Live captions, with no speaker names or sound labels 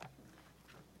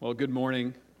Well, good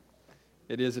morning.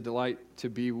 It is a delight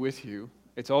to be with you.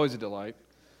 It's always a delight,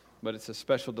 but it's a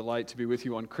special delight to be with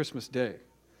you on Christmas Day.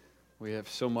 We have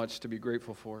so much to be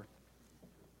grateful for.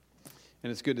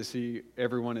 And it's good to see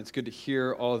everyone. It's good to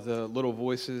hear all the little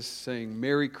voices saying,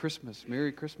 Merry Christmas,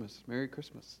 Merry Christmas, Merry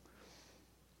Christmas.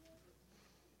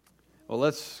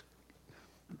 Well,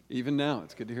 even now,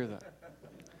 it's good to hear that.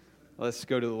 Let's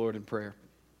go to the Lord in prayer.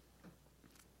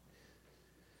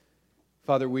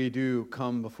 Father, we do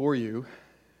come before you,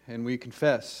 and we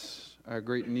confess our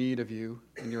great need of you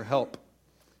and your help.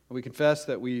 We confess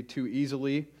that we too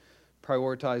easily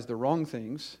prioritize the wrong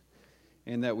things,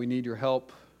 and that we need your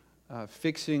help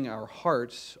fixing our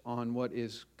hearts on what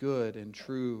is good and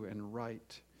true and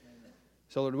right.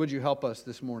 So, Lord, would you help us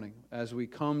this morning as we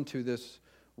come to this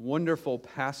wonderful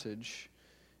passage,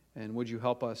 and would you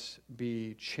help us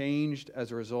be changed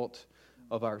as a result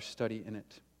of our study in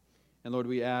it? And Lord,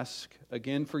 we ask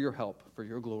again for your help, for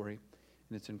your glory,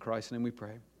 and it's in Christ's name we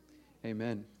pray.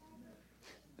 Amen.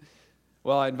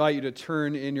 Well, I invite you to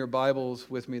turn in your Bibles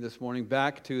with me this morning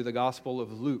back to the Gospel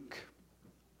of Luke.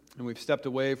 And we've stepped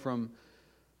away from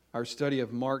our study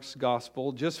of Mark's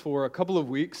Gospel just for a couple of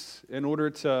weeks in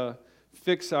order to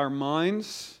fix our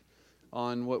minds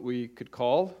on what we could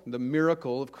call the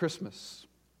miracle of Christmas.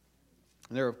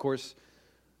 And there are, of course,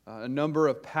 a number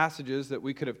of passages that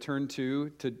we could have turned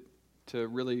to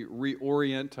really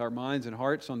reorient our minds and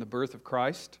hearts on the birth of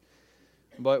Christ.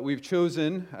 But we've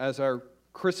chosen as our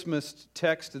Christmas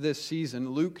text this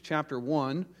season, Luke chapter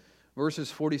 1, verses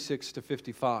 46 to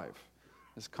 55.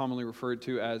 It's commonly referred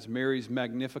to as Mary's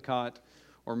Magnificat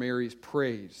or Mary's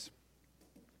Praise.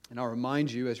 And I'll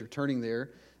remind you as you're turning there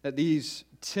that these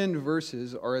 10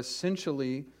 verses are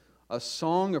essentially a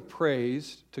song of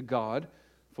praise to God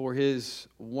for His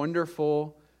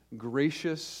wonderful,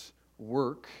 gracious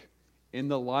work in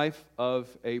the life of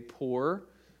a poor,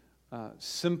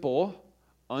 simple,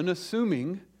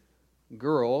 unassuming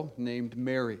girl named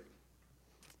Mary.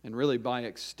 And really, by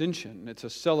extension, it's a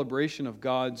celebration of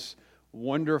God's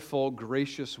wonderful,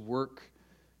 gracious work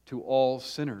to all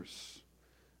sinners,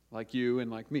 like you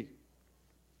and like me.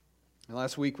 And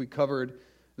last week, we covered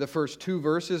the first 2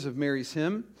 verses of Mary's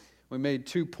hymn. We made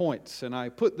 2 points, and I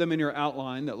put them in your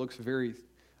outline that looks very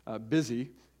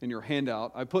busy in your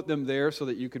handout. I put them there so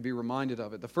that you could be reminded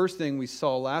of it. The first thing we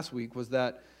saw last week was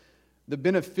that the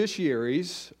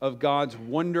beneficiaries of God's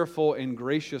wonderful and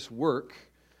gracious work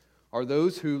are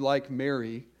those who, like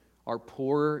Mary, are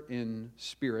poor in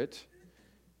spirit,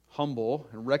 humble,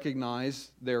 and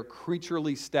recognize their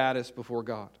creaturely status before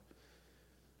God.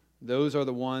 Those are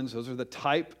the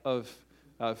type of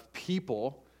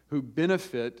people who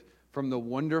benefit from the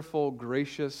wonderful,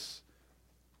 gracious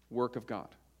work of God.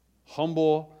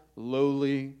 Humble,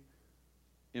 lowly,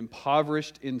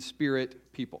 impoverished in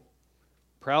spirit people.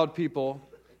 Proud people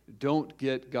don't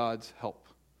get God's help.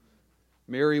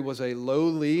 Mary was a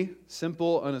lowly,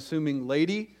 simple, unassuming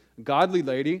lady, godly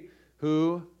lady,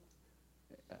 who,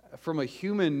 from a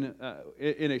human,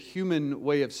 in a human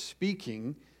way of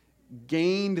speaking,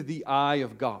 gained the eye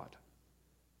of God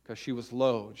because she was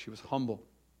low and she was humble.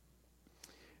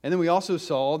 And then we also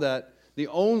saw that the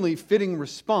only fitting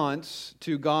response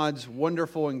to God's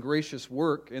wonderful and gracious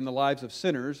work in the lives of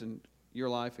sinners, and your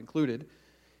life included,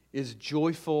 is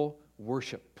joyful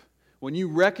worship. When you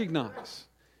recognize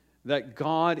that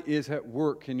God is at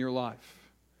work in your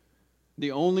life,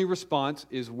 the only response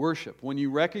is worship. When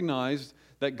you recognize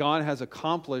that God has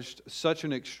accomplished such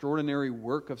an extraordinary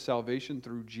work of salvation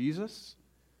through Jesus,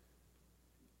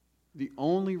 the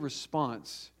only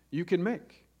response you can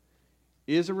make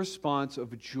is a response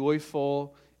of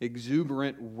joyful,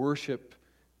 exuberant worship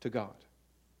to God.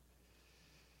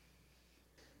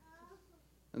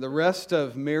 And the rest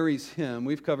of Mary's hymn,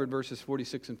 we've covered verses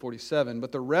 46 and 47,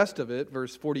 but the rest of it,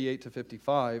 verse 48 to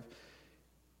 55,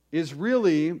 is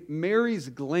really Mary's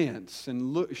glance,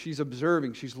 and she's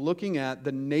observing, she's looking at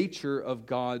the nature of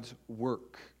God's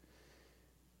work.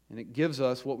 And it gives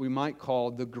us what we might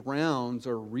call the grounds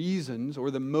or reasons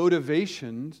or the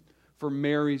motivations for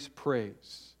Mary's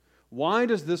praise. Why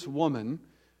does this woman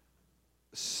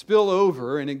spill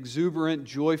over in exuberant,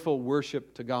 joyful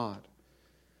worship to God?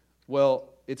 Well,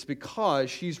 it's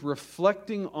because she's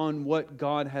reflecting on what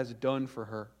God has done for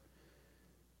her.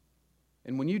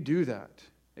 And when you do that,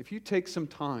 if you take some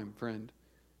time, friend,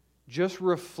 just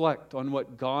reflect on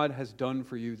what God has done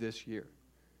for you this year.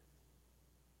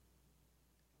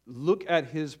 Look at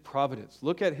His providence.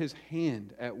 Look at His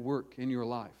hand at work in your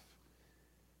life.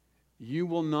 You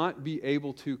will not be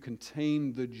able to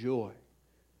contain the joy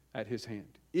at His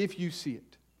hand if you see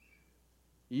it.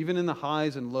 Even in the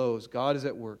highs and lows, God is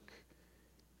at work.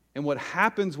 And what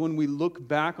happens when we look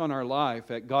back on our life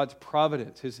at God's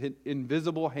providence, His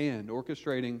invisible hand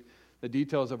orchestrating the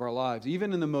details of our lives,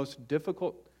 even in the most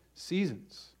difficult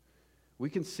seasons, we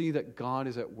can see that God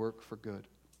is at work for good.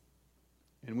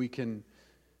 And we can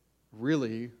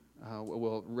really,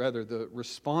 the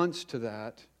response to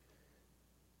that,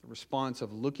 the response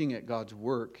of looking at God's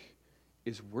work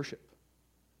is worship.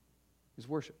 Is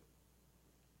worship.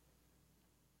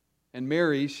 And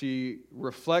Mary, she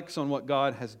reflects on what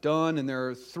God has done, and there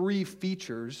are three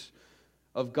features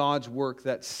of God's work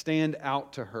that stand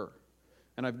out to her.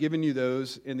 And I've given you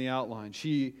those in the outline.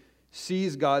 She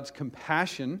sees God's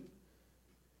compassion.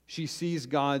 She sees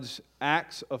God's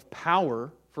acts of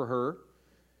power for her.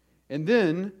 And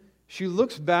then she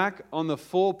looks back on the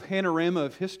full panorama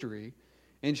of history,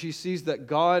 and she sees that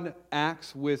God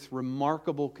acts with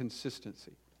remarkable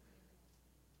consistency.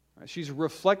 She's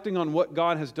reflecting on what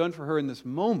God has done for her in this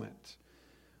moment,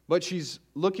 but she's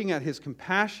looking at His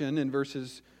compassion in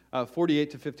verses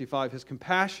 48 to 55, His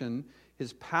compassion,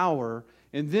 His power,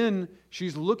 and then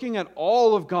she's looking at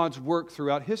all of God's work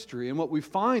throughout history, and what we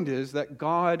find is that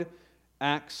God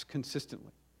acts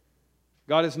consistently.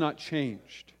 God has not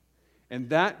changed, and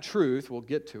that truth, we'll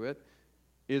get to it,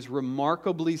 is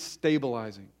remarkably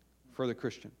stabilizing for the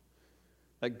Christian.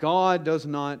 That God does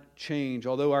not change.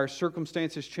 Although our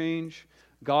circumstances change,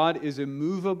 God is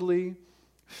immovably,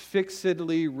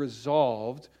 fixedly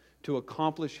resolved to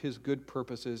accomplish His good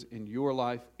purposes in your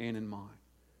life and in mine.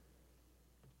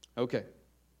 Okay,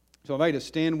 so I invite you to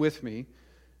stand with me.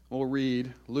 We'll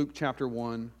read Luke chapter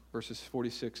 1, verses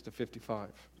 46 to 55.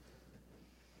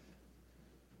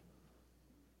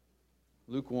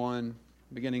 Luke 1,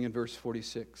 beginning in verse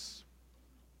 46.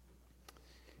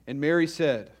 And Mary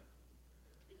said,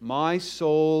 "My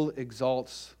soul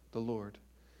exalts the Lord.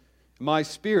 My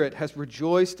spirit has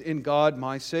rejoiced in God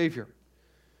my Savior,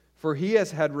 for He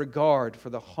has had regard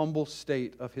for the humble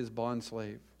state of His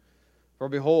bondslave. For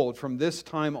behold, from this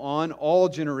time on all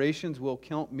generations will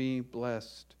count me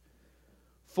blessed.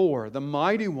 For the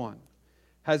Mighty One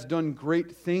has done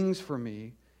great things for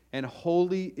me, and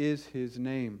holy is His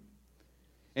name.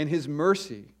 And His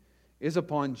mercy is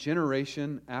upon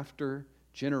generation after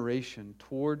generation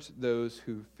towards those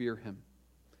who fear Him.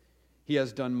 He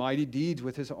has done mighty deeds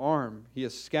with His arm. He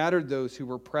has scattered those who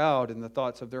were proud in the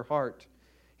thoughts of their heart.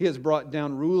 He has brought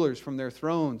down rulers from their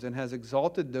thrones and has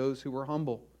exalted those who were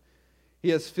humble. He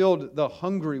has filled the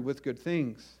hungry with good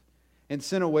things and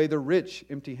sent away the rich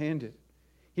empty-handed.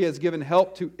 He has given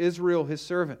help to Israel His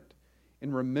servant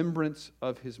in remembrance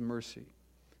of His mercy,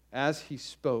 as He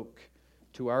spoke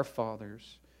to our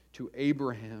fathers, to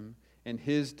Abraham and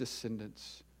his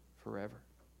descendants forever."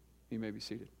 You may be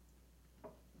seated.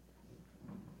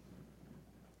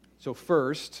 So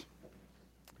first,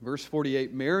 verse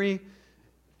 48, Mary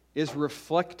is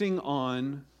reflecting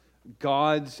on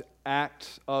God's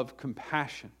acts of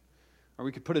compassion. Or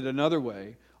we could put it another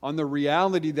way, on the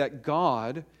reality that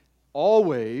God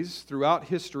always, throughout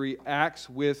history, acts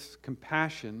with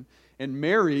compassion, and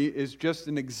Mary is just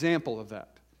an example of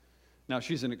that. Now,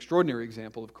 she's an extraordinary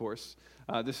example, of course.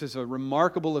 This is a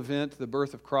remarkable event, the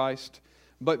birth of Christ.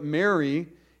 But Mary,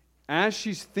 as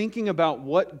she's thinking about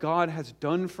what God has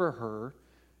done for her,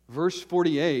 verse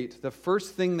 48, the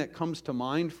first thing that comes to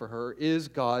mind for her is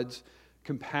God's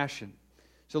compassion.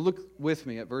 So look with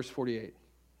me at verse 48.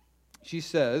 She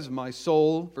says, "My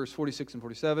soul," verse 46 and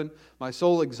 47, "my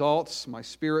soul exalts, my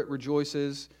spirit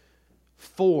rejoices,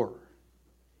 for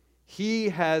He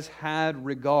has had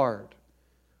regard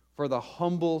for the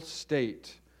humble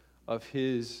state of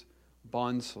His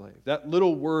bondslave." That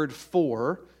little word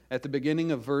 "for" at the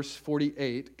beginning of verse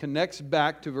 48 connects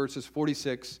back to verses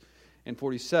 46 and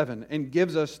 47 and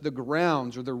gives us the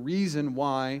grounds or the reason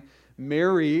why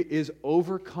Mary is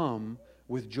overcome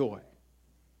with joy.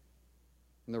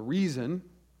 And the reason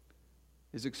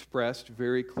is expressed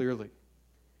very clearly.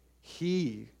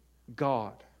 He,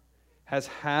 God, has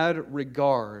had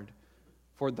regard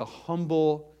for the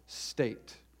humble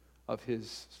state of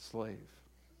His slave.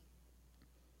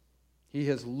 He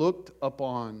has looked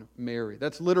upon Mary.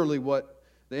 That's literally what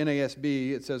the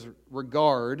NASB, it says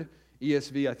regard.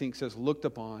 ESV, I think, says looked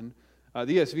upon.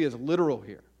 The ESV is literal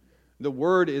here. The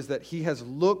word is that He has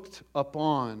looked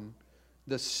upon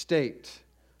the state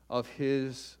of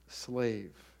His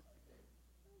slave.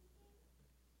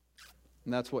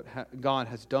 And that's what God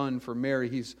has done for Mary.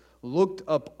 He's looked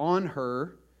up on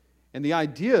her, and the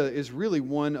idea is really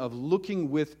one of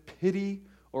looking with pity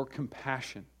or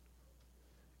compassion.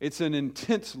 It's an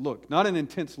intense look, not an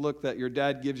intense look that your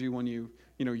dad gives you when you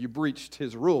breached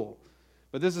his rule.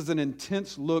 But this is an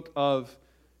intense look of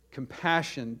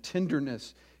compassion,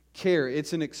 tenderness, care.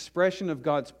 It's an expression of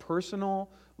God's personal,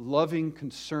 loving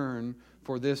concern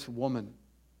for this woman.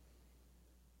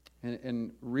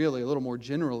 And really, a little more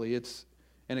generally, it's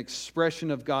an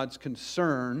expression of God's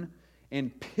concern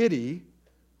and pity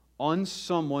on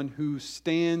someone who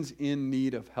stands in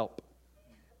need of help.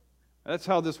 That's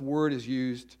how this word is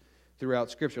used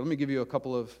throughout Scripture. Let me give you a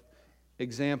couple of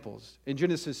examples. In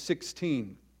Genesis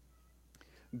 16,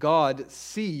 God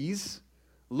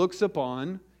looks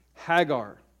upon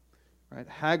Hagar. Right?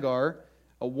 Hagar,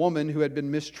 a woman who had been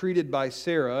mistreated by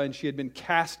Sarah, and she had been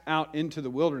cast out into the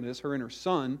wilderness, her and her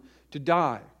son, to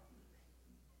die.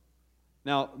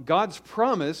 Now, God's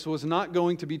promise was not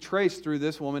going to be traced through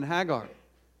this woman, Hagar.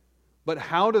 But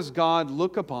how does God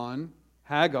look upon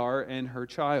Hagar and her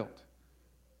child?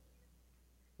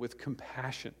 With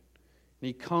compassion. And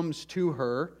He comes to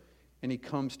her, and He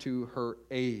comes to her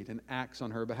aid and acts on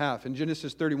her behalf. In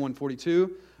Genesis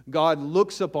 31:42, God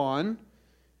looks upon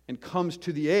and comes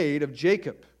to the aid of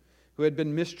Jacob, who had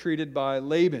been mistreated by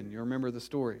Laban. You remember the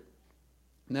story.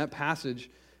 In that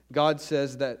passage, God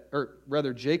says that, or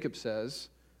rather Jacob says,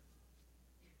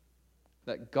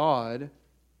 that God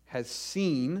has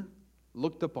seen,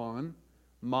 looked upon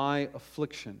my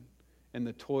affliction and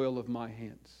the toil of my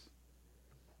hands.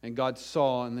 And God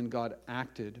saw, and then God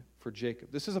acted for Jacob.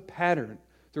 This is a pattern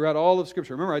throughout all of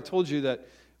Scripture. Remember, I told you that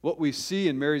what we see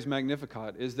in Mary's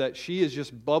Magnificat is that she is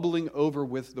just bubbling over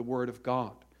with the Word of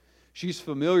God. She's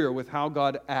familiar with how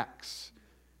God acts.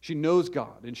 She knows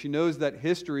God, and she knows that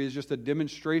history is just a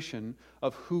demonstration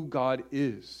of who God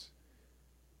is.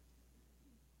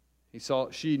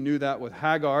 She knew that with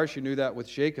Hagar, she knew that with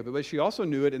Jacob, but she also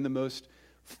knew it in the most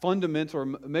fundamental, or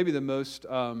maybe the most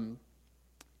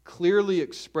clearly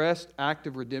expressed act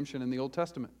of redemption in the Old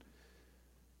Testament.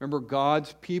 Remember,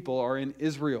 God's people are in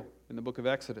Israel in the book of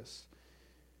Exodus.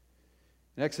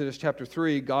 In Exodus chapter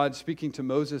 3, God speaking to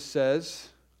Moses says,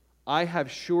 I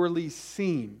have surely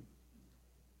seen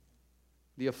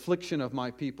the affliction of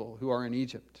my people who are in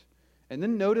Egypt. And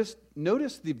then notice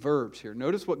the verbs here.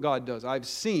 Notice what God does. I've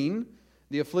seen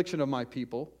the affliction of my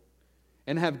people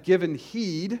and have given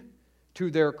heed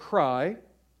to their cry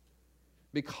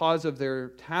because of their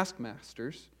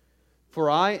taskmasters, for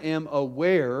I am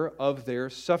aware of their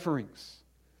sufferings.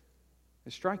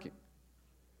 It's striking.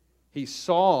 He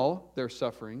saw their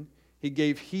suffering, He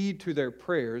gave heed to their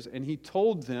prayers, and He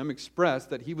told them, expressed,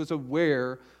 that He was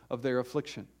aware of their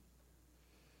affliction.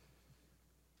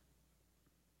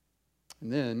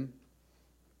 And then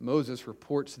Moses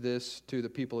reports this to the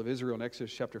people of Israel in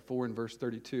Exodus chapter 4 and verse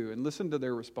 32. And listen to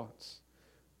their response.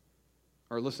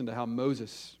 Or listen to how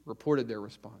Moses reported their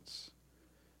response.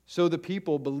 So the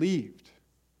people believed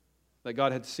that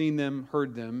God had seen them,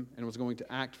 heard them, and was going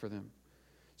to act for them.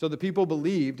 So the people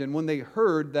believed, and when they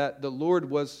heard that the Lord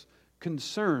was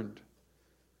concerned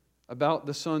about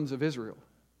the sons of Israel,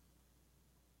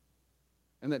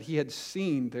 and that He had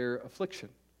seen their affliction,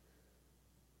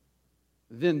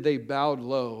 then they bowed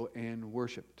low and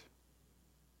worshiped.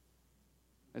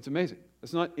 It's amazing.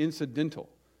 It's not incidental.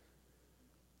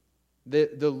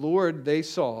 The Lord, they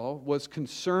saw, was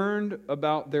concerned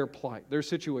about their plight, their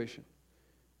situation.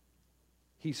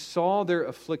 He saw their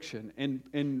affliction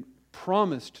and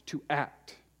promised to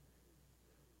act.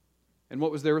 And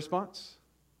what was their response?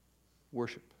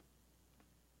 Worship.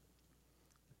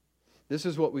 This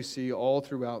is what we see all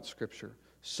throughout Scripture.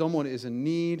 Someone is in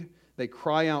need. They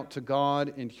cry out to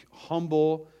God in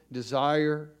humble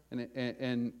desire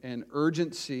and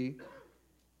urgency.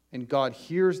 And God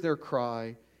hears their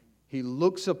cry. He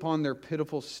looks upon their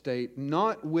pitiful state,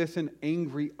 not with an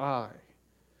angry eye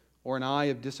or an eye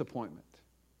of disappointment,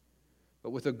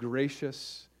 but with a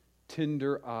gracious,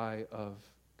 tender eye of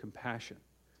compassion.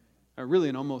 Really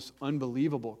an almost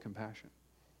unbelievable compassion.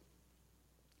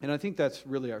 And I think that's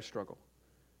really our struggle.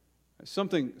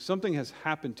 Something has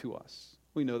happened to us.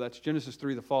 We know that's Genesis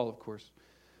 3, the fall, of course.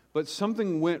 But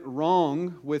something went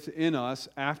wrong within us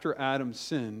after Adam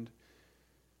sinned,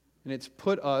 and it's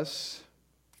put us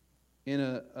in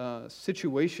a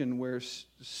situation where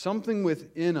something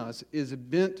within us is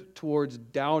bent towards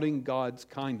doubting God's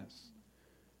kindness.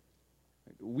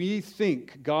 We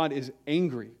think God is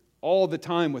angry all the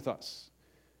time with us.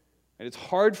 And it's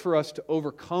hard for us to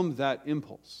overcome that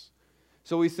impulse.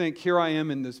 So we think, here I am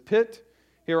in this pit,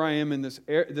 here I am in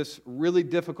this really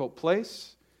difficult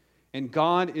place, and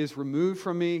God is removed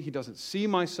from me. He doesn't see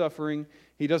my suffering.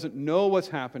 He doesn't know what's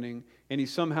happening, and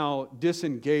He's somehow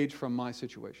disengaged from my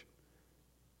situation.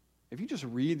 If you just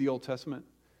read the Old Testament,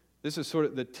 this is sort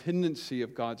of the tendency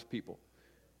of God's people,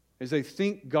 is they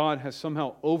think God has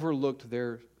somehow overlooked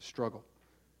their struggle.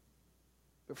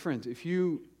 But friends, if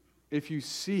you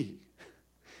see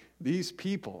these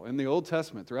people in the Old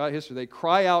Testament, throughout history, they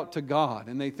cry out to God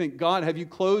and they think, God, have you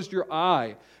closed your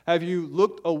eye? Have you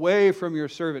looked away from your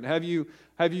servant? Have you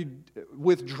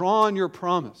withdrawn your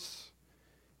promise?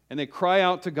 And they cry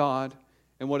out to God,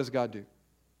 and what does God do?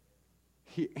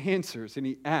 He answers and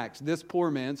He acts. This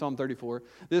poor man, Psalm 34,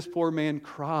 this poor man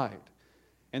cried,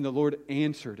 and the Lord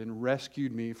answered and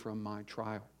rescued me from my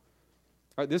trial.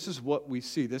 All right, this is what we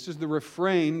see. This is the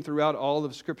refrain throughout all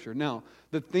of Scripture. Now,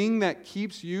 the thing that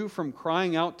keeps you from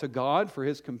crying out to God for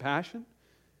His compassion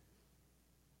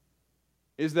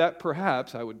is that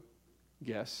perhaps, I would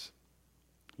guess,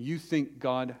 you think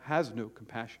God has no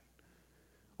compassion.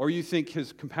 Or you think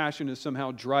His compassion is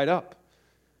somehow dried up.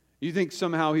 You think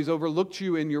somehow He's overlooked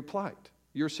you in your plight,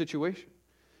 your situation.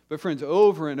 But friends,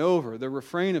 over and over, the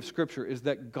refrain of Scripture is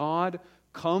that God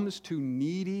comes to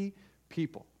needy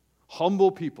people.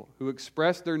 Humble people who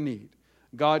express their need.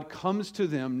 God comes to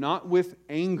them not with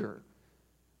anger,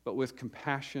 but with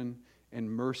compassion and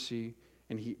mercy,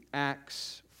 and He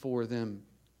acts for them.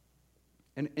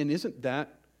 And isn't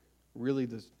that really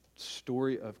the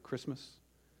story of Christmas?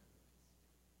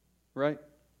 Right?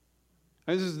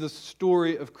 And this is the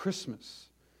story of Christmas.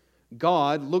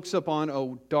 God looks upon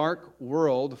a dark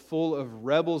world full of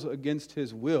rebels against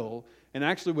His will, and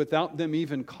actually without them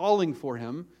even calling for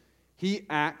Him, He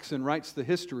acts and writes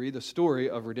the story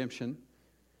of redemption.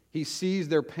 He sees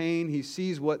their pain. He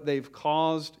sees what they've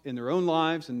caused in their own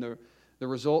lives and the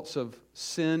results of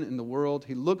sin in the world.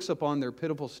 He looks upon their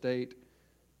pitiful state,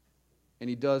 and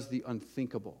He does the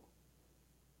unthinkable.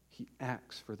 He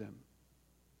acts for them.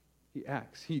 He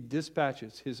acts. He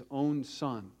dispatches His own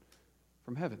Son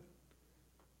from heaven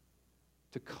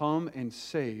to come and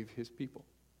save His people.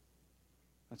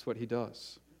 That's what He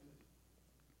does.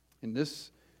 And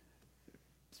this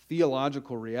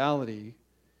theological reality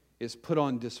is put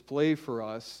on display for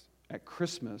us at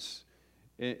Christmas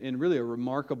in really a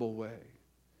remarkable way.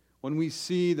 When we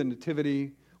see the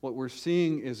Nativity, what we're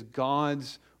seeing is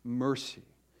God's mercy,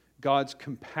 God's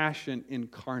compassion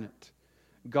incarnate,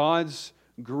 God's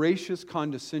gracious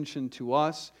condescension to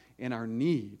us in our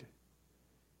need.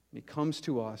 And He comes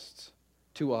to us,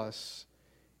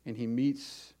 and He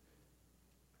meets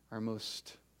our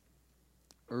most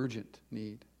urgent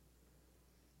need.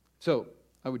 So,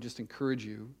 I would just encourage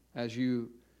you, as you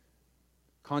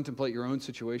contemplate your own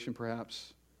situation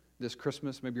perhaps this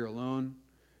Christmas, maybe you're alone,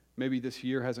 maybe this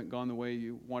year hasn't gone the way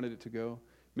you wanted it to go,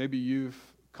 maybe you've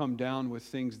come down with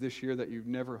things this year that you've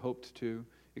never hoped to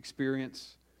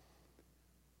experience.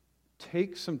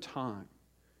 Take some time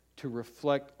to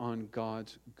reflect on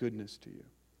God's goodness to you.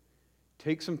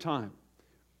 Take some time.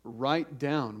 Write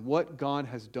down what God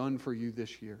has done for you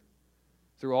this year.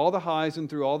 Through all the highs and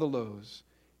through all the lows,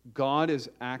 God is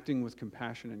acting with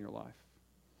compassion in your life.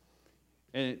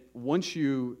 And once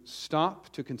you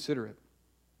stop to consider it,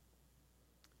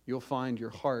 you'll find your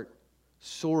heart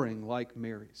soaring like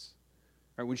Mary's.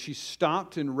 Right, when she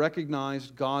stopped and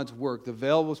recognized God's work, the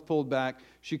veil was pulled back.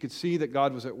 She could see that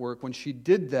God was at work. When she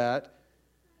did that,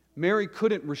 Mary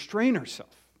couldn't restrain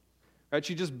herself. Right,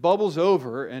 she just bubbles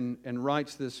over and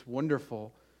writes this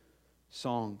wonderful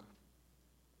song.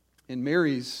 And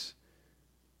Mary's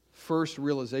first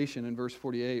realization in verse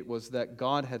 48 was that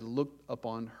God had looked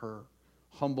upon her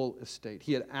humble estate.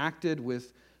 He had acted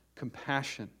with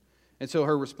compassion. And so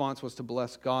her response was to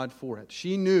bless God for it.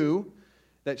 She knew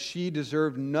that she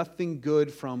deserved nothing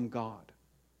good from God.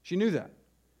 She knew that.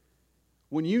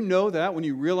 When you know that, when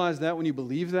you realize that, when you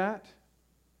believe that,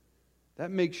 that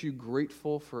makes you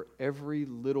grateful for every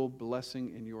little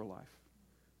blessing in your life.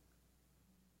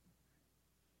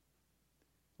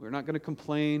 We're not going to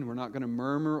complain, we're not going to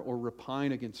murmur or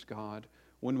repine against God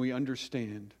when we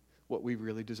understand what we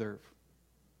really deserve.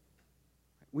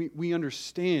 We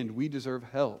understand we deserve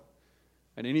hell.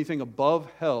 And anything above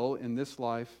hell in this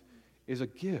life is a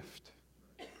gift.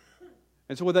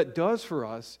 And so what that does for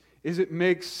us is it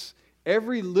makes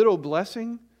every little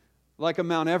blessing like a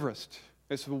Mount Everest.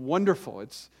 It's wonderful.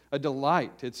 It's a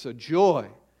delight. It's a joy.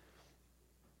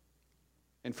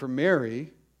 And for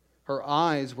Mary, her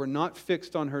eyes were not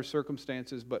fixed on her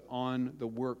circumstances, but on the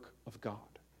work of God.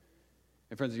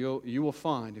 And friends, you will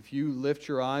find, if you lift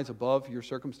your eyes above your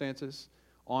circumstances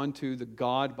onto the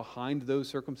God behind those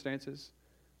circumstances,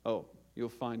 you'll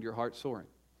find your heart soaring.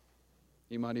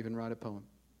 You might even write a poem.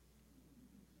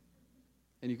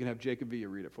 And you can have Jacob Villa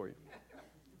read it for you.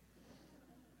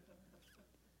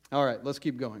 All right, let's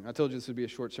keep going. I told you this would be a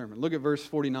short sermon. Look at verse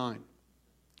 49.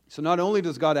 So not only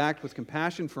does God act with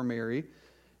compassion for Mary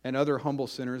and other humble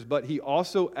sinners, but He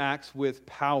also acts with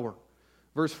power.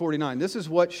 Verse 49, this is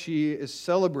what she is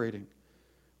celebrating.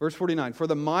 Verse 49, for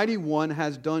the Mighty One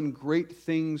has done great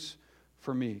things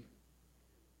for me.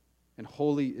 and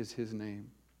holy is his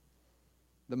name.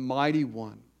 The mighty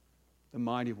one. The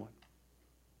mighty one.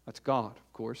 That's God,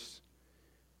 of course.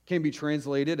 Can be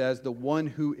translated as the one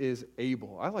who is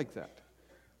able. I like that.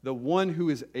 The one who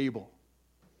is able.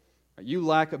 You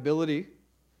lack ability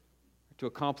to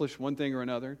accomplish one thing or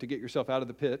another, to get yourself out of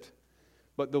the pit,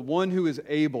 but the one who is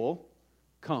able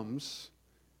comes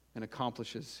and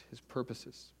accomplishes his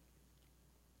purposes.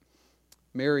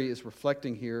 Mary is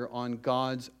reflecting here on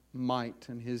God's might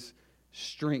and his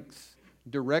strength,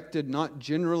 directed not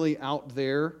generally out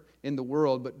there in the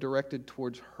world, but directed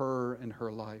towards her and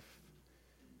her life.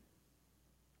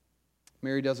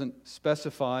 Mary doesn't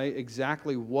specify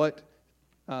exactly what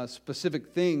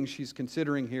specific things she's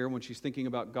considering here when she's thinking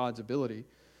about God's ability.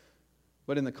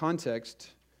 But in the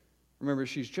context, remember,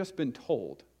 she's just been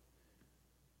told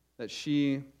that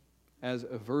she, as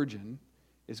a virgin,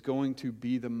 is going to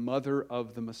be the mother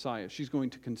of the Messiah. She's going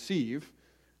to conceive,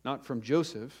 not from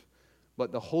Joseph,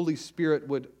 but the Holy Spirit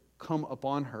would come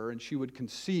upon her and she would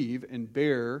conceive and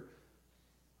bear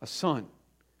a son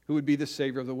who would be the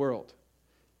Savior of the world.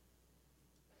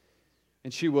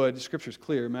 And she would, Scripture's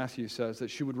clear, Matthew says, that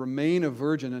she would remain a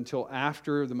virgin until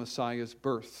after the Messiah's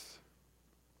birth.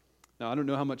 Now, I don't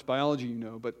know how much biology you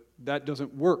know, but that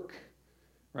doesn't work,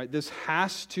 right? This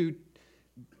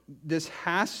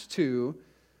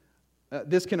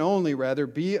can only,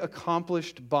 be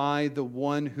accomplished by the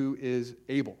one who is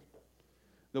able.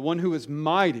 The one who is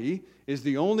mighty is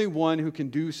the only one who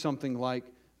can do something like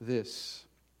this.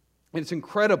 And it's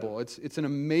incredible. It's an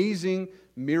amazing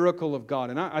miracle of God.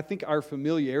 And I think our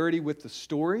familiarity with the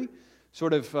story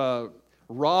sort of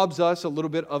robs us a little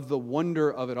bit of the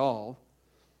wonder of it all.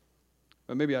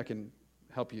 But maybe I can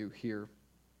help you here.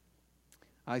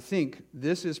 I think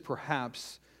this is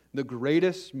perhaps the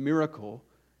greatest miracle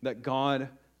that God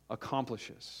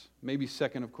accomplishes. Maybe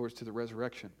second, of course, to the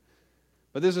resurrection.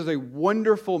 But this is a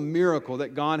wonderful miracle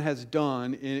that God has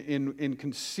done in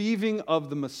conceiving of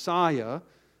the Messiah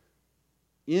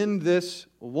in this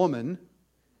woman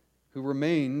who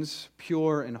remains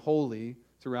pure and holy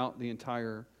throughout the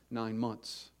entire 9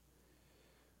 months.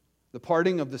 The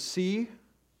parting of the sea,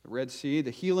 the Red Sea,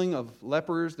 the healing of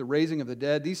lepers, the raising of the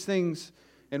dead, these things,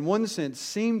 in one sense,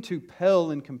 seem to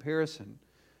pale in comparison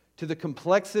to the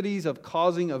complexities of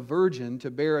causing a virgin to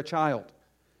bear a child.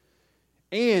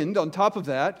 And on top of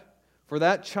that, for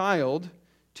that child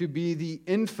to be the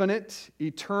infinite,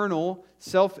 eternal,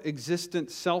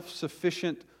 self-existent,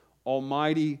 self-sufficient,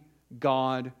 almighty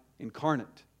God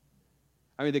incarnate.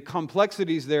 I mean, the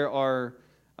complexities there are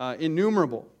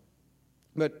innumerable,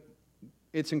 but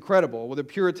it's incredible. Well, the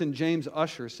Puritan James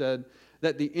Ussher said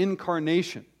that the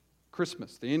incarnation,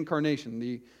 Christmas, the incarnation,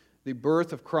 the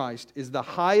birth of Christ, is the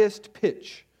highest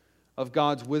pitch of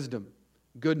God's wisdom,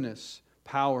 goodness,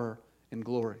 power, and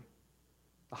glory.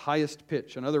 The highest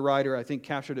pitch. Another writer, I think,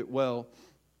 captured it well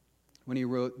when he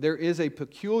wrote, "There is a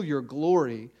peculiar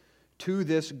glory to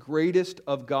this greatest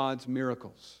of God's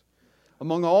miracles.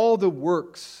 Among all the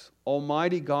works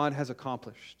Almighty God has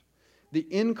accomplished, the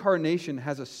incarnation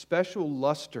has a special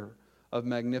luster of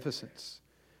magnificence.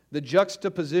 The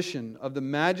juxtaposition of the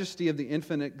majesty of the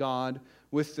infinite God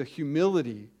with the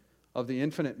humility of the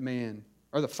infinite man,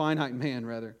 or the finite man,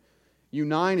 rather,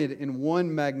 united in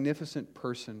one magnificent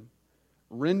person,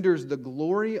 renders the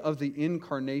glory of the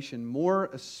incarnation more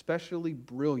especially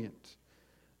brilliant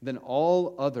than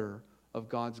all other of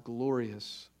God's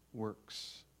glorious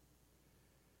works."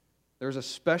 There's a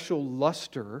special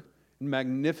luster,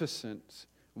 magnificent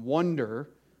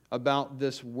wonder about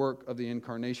this work of the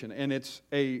incarnation. And it's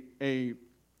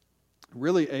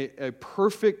really a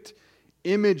perfect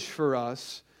image for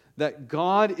us that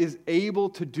God is able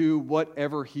to do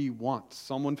whatever He wants.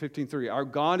 Psalm 115:3. Our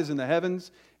God is in the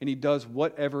heavens and He does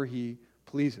whatever He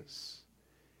pleases.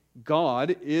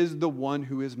 God is the one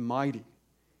who is mighty.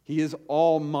 He is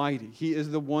almighty. He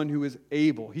is the one who is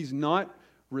able. He's not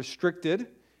restricted.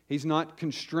 He's not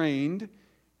constrained.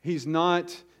 He's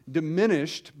not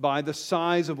diminished by the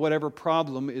size of whatever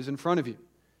problem is in front of you.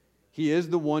 He is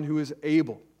the one who is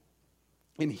able.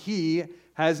 And He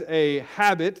has a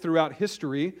habit throughout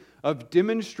history of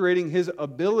demonstrating His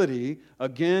ability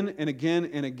again and again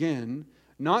and again,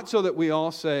 not so that we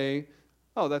all say,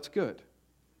 "Oh, that's good,"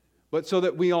 but so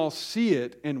that we all see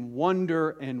it and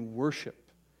wonder and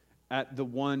worship at the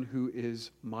one who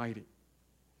is mighty.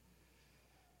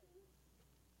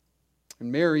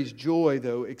 And Mary's joy,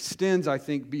 though, extends, I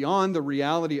think, beyond the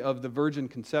reality of the virgin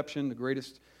conception, the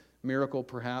greatest miracle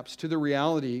perhaps, to the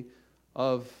reality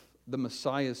of the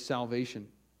Messiah's salvation.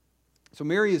 So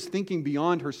Mary is thinking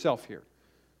beyond herself here.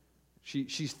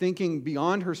 She's thinking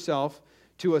beyond herself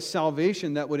to a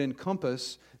salvation that would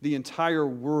encompass the entire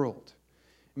world.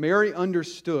 Mary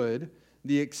understood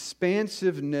the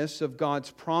expansiveness of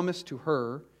God's promise to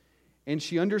her, and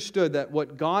she understood that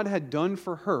what God had done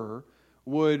for her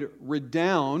would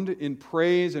redound in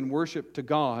praise and worship to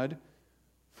God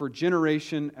for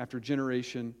generation after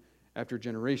generation after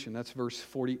generation. That's verse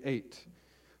 48.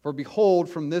 For behold,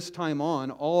 from this time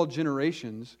on, all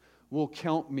generations will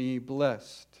count me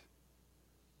blessed.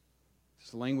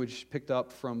 This language picked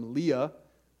up from Leah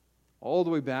all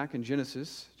the way back in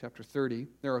Genesis chapter 30.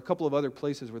 There are a couple of other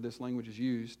places where this language is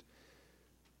used.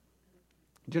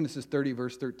 Genesis 30,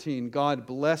 verse 13, God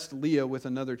blessed Leah with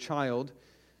another child,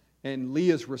 and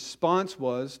Leah's response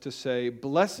was to say,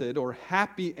 "Blessed or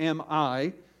happy am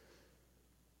I,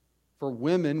 for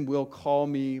women will call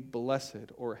me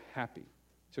blessed or happy."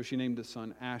 So she named the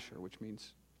son Asher, which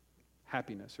means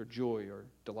happiness or joy or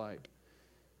delight.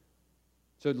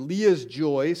 So Leah's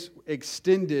joy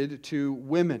extended to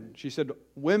women. She said,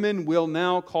 "Women will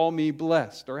now call me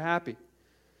blessed or happy."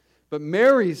 But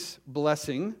Mary's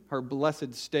blessing, her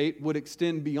blessed state, would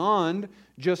extend beyond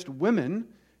just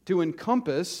women to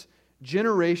encompass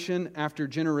generation after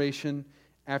generation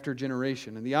after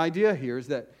generation. And the idea here is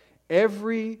that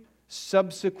every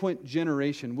subsequent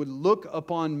generation would look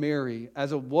upon Mary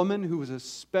as a woman who was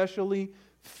especially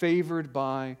favored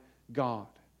by God.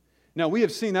 Now, we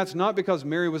have seen that's not because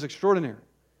Mary was extraordinary.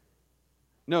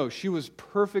 No, she was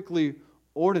perfectly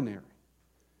ordinary.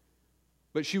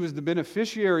 But she was the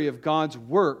beneficiary of God's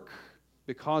work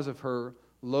because of her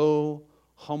low,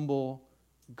 humble,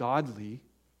 godly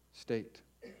state.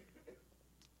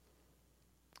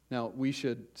 Now, we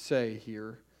should say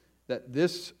here that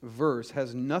this verse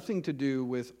has nothing to do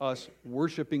with us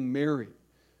worshiping Mary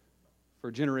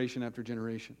for generation after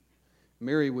generation.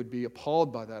 Mary would be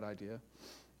appalled by that idea.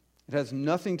 It has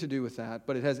nothing to do with that,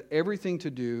 but it has everything to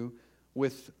do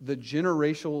with the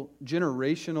generational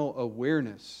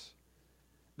awareness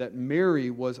that Mary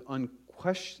was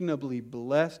unquestionably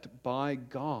blessed by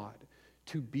God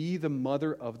to be the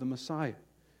mother of the Messiah.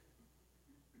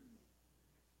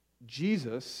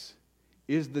 Jesus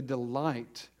is the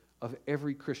delight of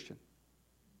every Christian,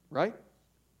 right?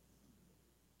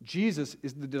 Jesus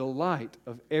is the delight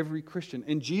of every Christian,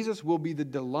 and Jesus will be the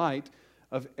delight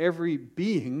of every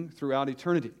being throughout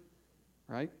eternity,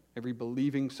 right? Every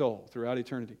believing soul throughout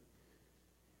eternity.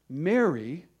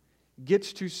 Mary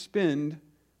gets to spend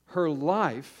her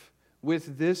life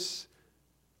with this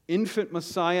infant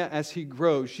Messiah as he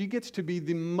grows. She gets to be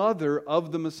the mother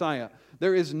of the Messiah.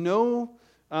 There is no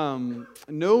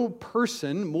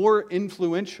person more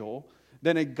influential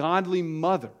than a godly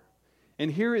mother.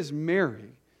 And here is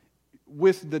Mary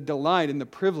with the delight and the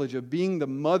privilege of being the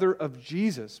mother of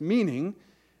Jesus, meaning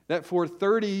that for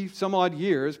 30 some odd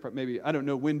years, maybe, I don't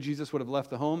know when Jesus would have left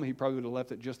the home. He probably would have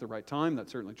left at just the right time.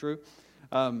 That's certainly true.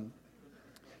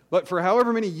 But for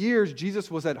however many years Jesus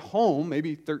was at home,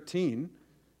 maybe 13,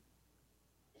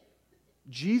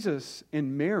 Jesus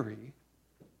and Mary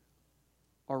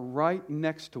are right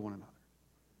next to one another.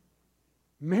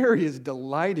 Mary is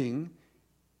delighting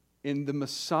in the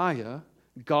Messiah,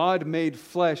 God made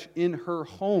flesh, in her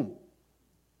home.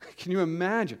 Can you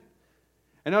imagine?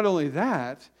 And not only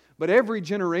that, but every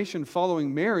generation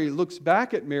following Mary looks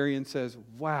back at Mary and says,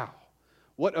 "Wow,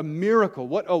 what a miracle,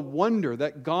 what a wonder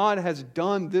that God has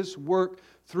done this work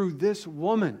through this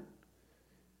woman."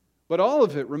 But all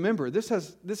of it, remember, this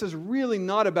is really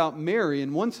not about Mary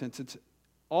in one sense. It's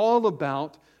all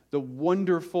about the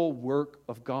wonderful work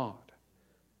of God.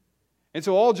 And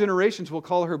so all generations will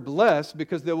call her blessed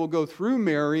because they will go through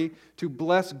Mary to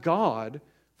bless God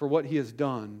for what He has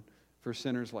done for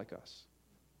sinners like us.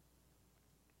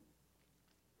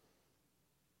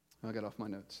 I got off my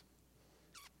notes.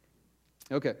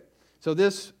 Okay, so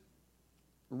this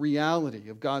reality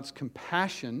of God's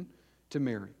compassion to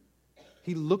Mary,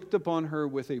 He looked upon her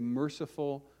with a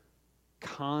merciful,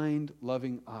 kind,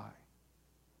 loving eye.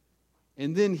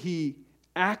 And then He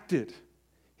acted.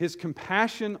 His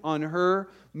compassion on her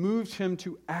moved Him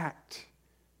to act.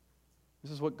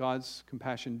 This is what God's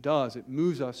compassion does. It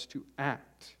moves us to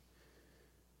act.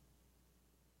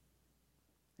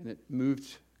 And it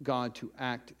moved God to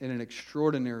act in an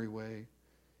extraordinary way.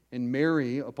 And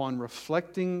Mary, upon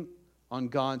reflecting on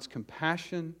God's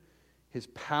compassion, His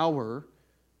power,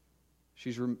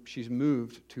 she's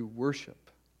moved to worship.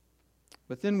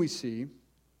 But then we see,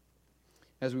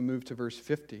 as we move to verse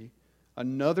 50,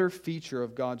 another feature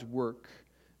of God's work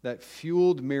that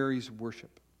fueled Mary's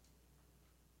worship.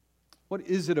 What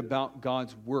is it about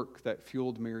God's work that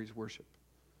fueled Mary's worship?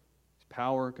 His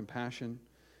power, compassion.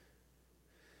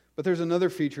 But there's another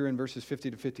feature in verses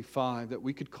 50 to 55 that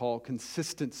we could call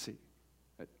consistency.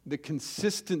 the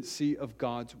consistency of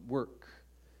God's work.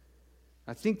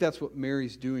 I think that's what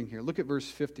Mary's doing here. Look at verse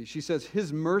 50. She says,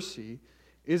 His mercy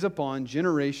is upon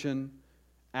generation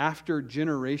after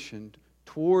generation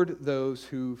toward those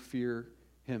who fear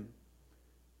Him.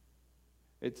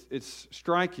 It's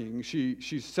striking.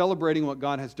 She's celebrating what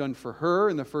God has done for her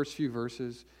in the first few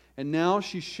verses, and now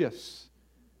she shifts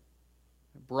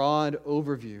a broad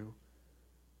overview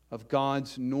of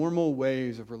God's normal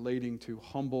ways of relating to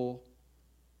humble,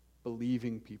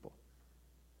 believing people.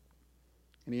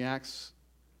 And He acts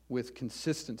with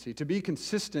consistency. To be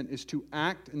consistent is to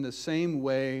act in the same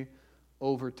way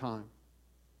over time.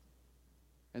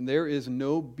 And there is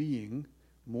no being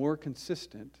more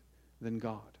consistent than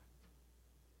God.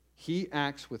 He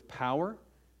acts with power.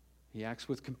 He acts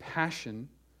with compassion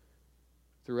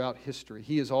throughout history.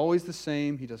 He is always the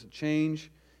same. He doesn't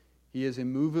change. He is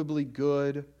immovably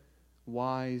good,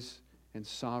 wise, and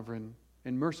sovereign,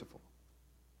 and merciful.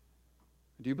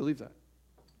 Do you believe that?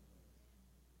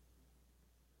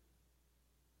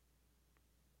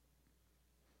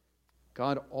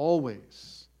 God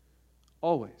always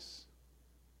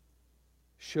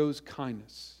shows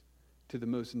kindness to the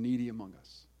most needy among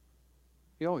us.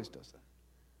 He always does that.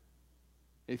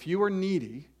 If you are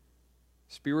needy,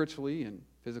 spiritually and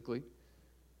physically,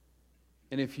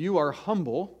 and if you are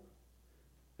humble,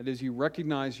 that is, you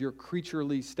recognize your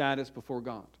creaturely status before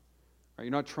God. Right?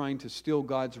 You're not trying to steal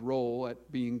God's role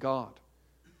at being God.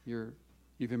 You've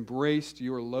embraced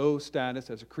your low status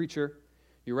as a creature.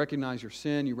 You recognize your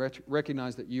sin. You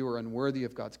recognize that you are unworthy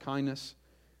of God's kindness.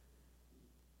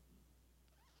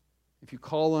 If you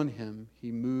call on Him,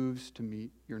 He moves to meet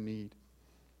your need.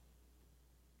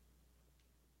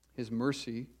 His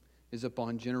mercy is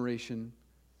upon generation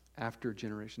after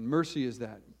generation. Mercy is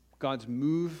that. God's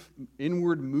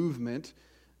inward movement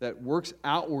that works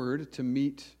outward to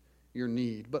meet your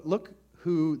need. But look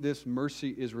who this mercy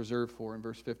is reserved for in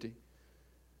verse 50.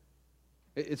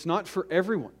 It's not for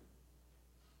everyone.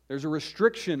 There's a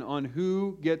restriction on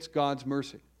who gets God's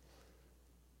mercy.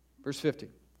 Verse 50.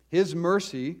 His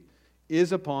mercy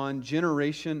is upon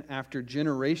generation after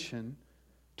generation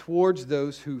towards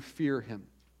those who fear Him.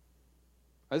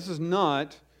 This is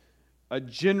not a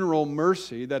general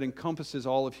mercy that encompasses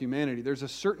all of humanity. There's a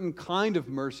certain kind of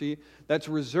mercy that's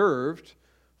reserved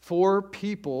for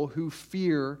people who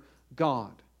fear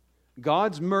God.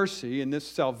 God's mercy in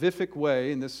this salvific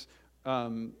way, in this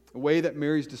way that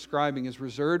Mary's describing, is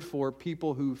reserved for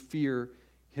people who fear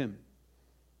Him.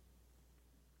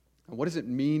 And what does it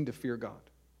mean to fear God?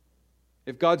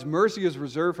 If God's mercy is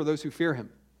reserved for those who fear Him,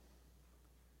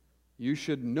 you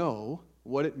should know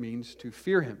what it means to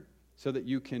fear Him so that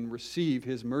you can receive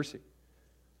His mercy.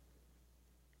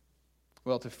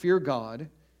 Well, to fear God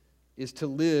is to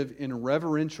live in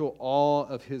reverential awe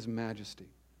of His majesty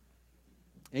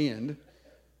and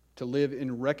to live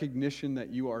in recognition that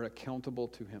you are accountable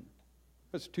to Him.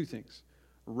 That's two things.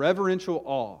 Reverential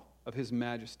awe of His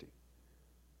majesty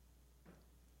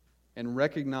and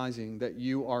recognizing that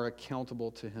you are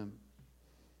accountable to Him.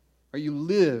 Or you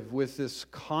live with this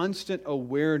constant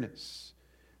awareness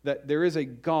that there is a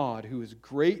God who is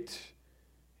great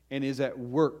and is at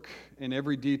work in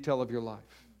every detail of your life.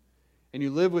 And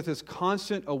you live with this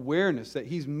constant awareness that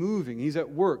He's moving, He's at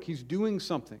work, He's doing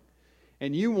something.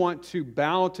 And you want to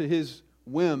bow to His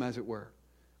whim, as it were.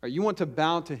 Or you want to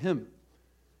bow to Him.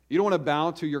 You don't want to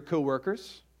bow to your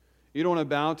coworkers. You don't want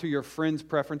to bow to your friends'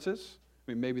 preferences.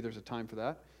 I mean, maybe there's a time for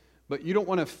that. But you don't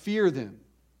want to fear them.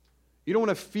 You don't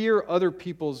want to fear other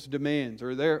people's demands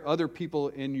or there other people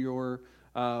in your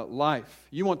life.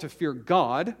 You want to fear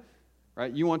God,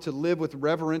 right? You want to live with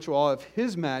reverential awe of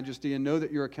His majesty and know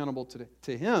that you're accountable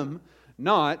to Him,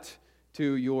 not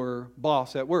to your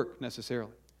boss at work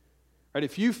necessarily. Right?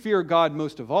 If you fear God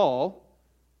most of all,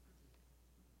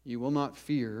 you will not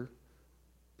fear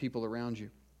people around you.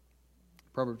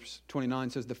 Proverbs 29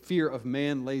 says, "The fear of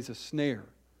man lays a snare,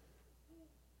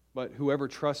 but whoever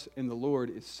trusts in the Lord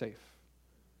is safe."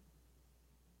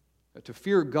 To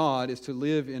fear God is to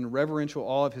live in reverential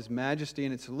awe of His majesty,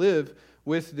 and it's to live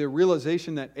with the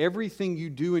realization that everything you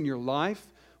do in your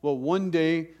life will one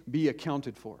day be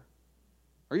accounted for.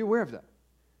 Are you aware of that?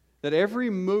 That every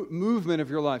movement of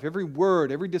your life, every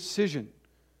word, every decision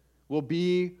will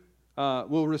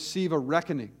receive a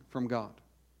reckoning from God.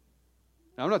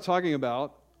 Now, I'm not talking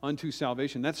about unto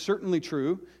salvation. That's certainly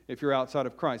true if you're outside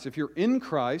of Christ. If you're in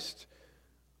Christ,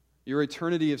 your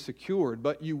eternity is secured,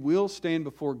 but you will stand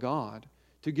before God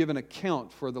to give an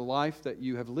account for the life that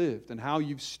you have lived and how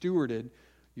you've stewarded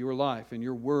your life and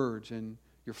your words and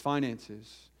your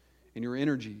finances and your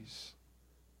energies.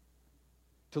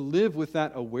 To live with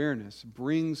that awareness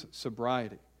brings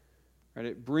sobriety. Right?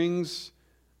 It brings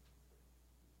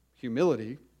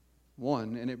humility,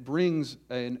 one, and it brings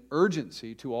an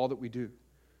urgency to all that we do.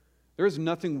 There is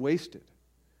nothing wasted.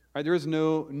 Right? There is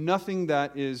nothing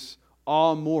that is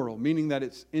amoral, meaning that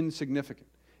it's insignificant.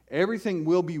 Everything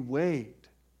will be weighed,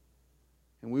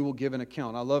 and we will give an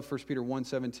account. I love 1 Peter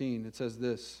 1:17. It says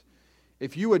this,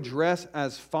 if you address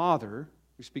as Father,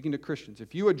 you're speaking to Christians,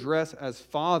 if you address as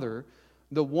Father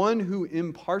the one who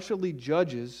impartially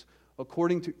judges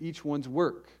according to each one's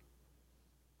work,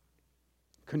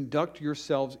 conduct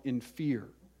yourselves in fear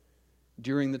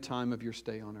during the time of your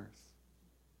stay on earth.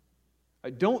 I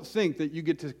don't think that you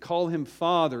get to call him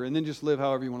Father and then just live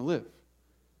however you want to live.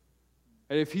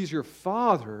 And if he's your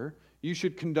Father, you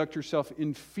should conduct yourself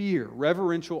in fear,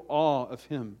 reverential awe of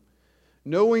him,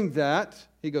 knowing that,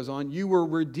 he goes on, you were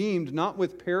redeemed not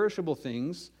with perishable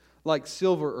things like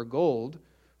silver or gold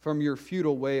from your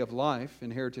feudal way of life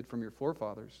inherited from your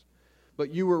forefathers,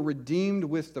 but you were redeemed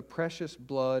with the precious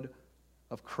blood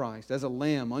of Christ as a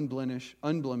lamb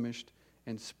unblemished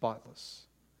and spotless.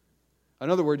 In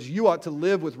other words, you ought to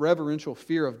live with reverential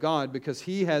fear of God because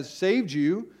he has saved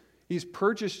you. He's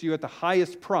purchased you at the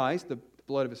highest price, the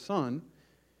blood of his Son.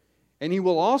 And he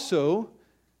will also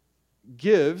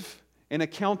give an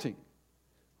accounting.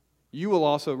 You will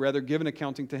also rather give an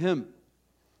accounting to him.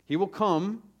 He will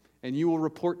come and you will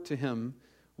report to him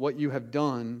what you have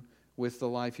done with the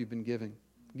life you've been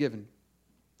given.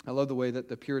 I love the way that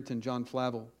the Puritan John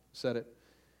Flavel said it.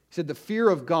 He said, the fear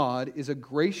of God is a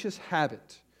gracious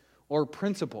habit or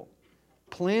principle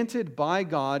planted by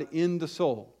God in the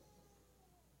soul.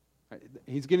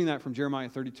 He's getting that from Jeremiah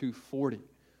 32:40,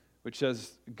 which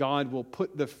says God will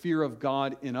put the fear of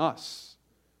God in us.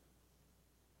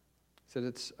 He said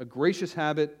it's a gracious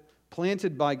habit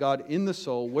planted by God in the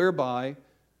soul, whereby,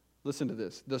 listen to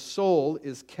this, the soul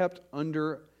is kept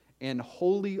under an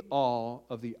holy awe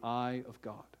of the eye of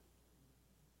God,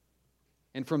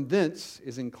 and from thence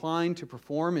is inclined to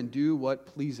perform and do what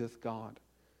pleaseth God,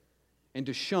 and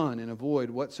to shun and avoid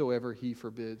whatsoever he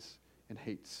forbids and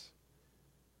hates.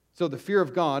 So the fear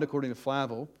of God, according to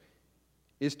Flavel,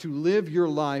 is to live your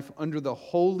life under the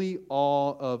holy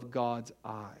awe of God's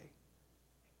eye.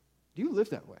 Do you live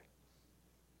that way?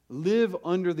 Live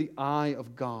under the eye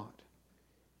of God.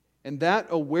 And that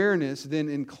awareness then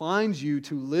inclines you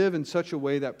to live in such a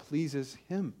way that pleases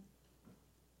him.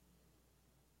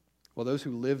 Well, those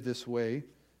who live this way,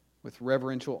 with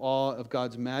reverential awe of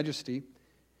God's majesty,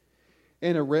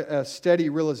 and a steady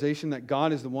realization that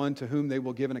God is the one to whom they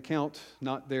will give an account,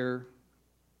 not their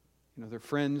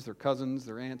friends, their cousins,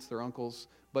 their aunts, their uncles,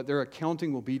 but their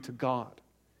accounting will be to God.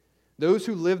 Those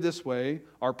who live this way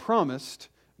are promised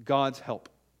God's help.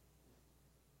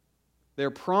 They're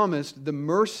promised the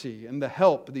mercy and the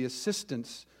help, the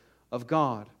assistance of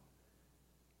God.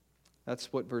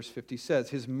 That's what verse 50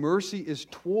 says. His mercy is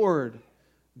toward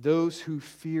those who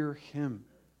fear him,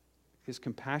 his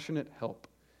compassionate help.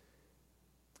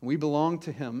 We belong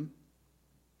to him,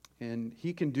 and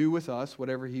he can do with us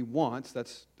whatever he wants.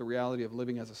 That's the reality of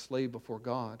living as a slave before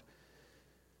God.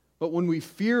 But when we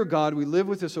fear God, we live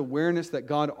with this awareness that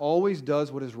God always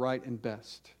does what is right and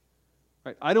best.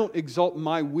 Right? I don't exalt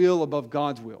my will above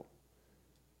God's will.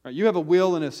 Right? You have a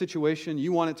will in a situation,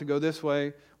 you want it to go this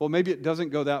way. Well, maybe it doesn't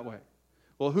go that way.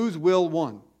 Well, whose will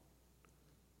won?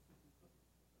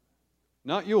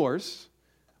 Not yours.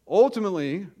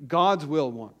 Ultimately, God's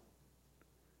will won.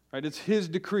 Right? It's his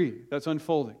decree that's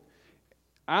unfolding.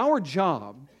 Our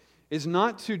job is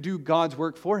not to do God's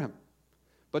work for him,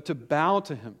 but to bow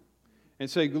to him and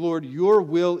say, Lord, your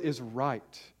will is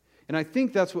right. And I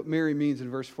think that's what Mary means in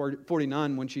verse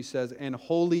 49 when she says, and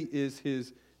holy is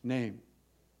his name.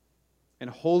 And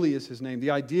holy is his name.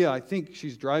 The idea I think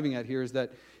she's driving at here is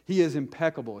that he is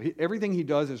impeccable. Everything he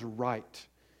does is right.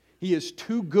 He is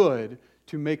too good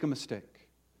to make a mistake.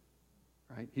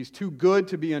 Right? He's too good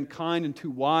to be unkind and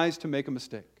too wise to make a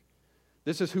mistake.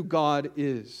 This is who God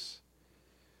is.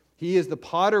 He is the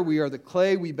potter. We are the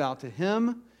clay. We bow to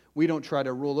him. We don't try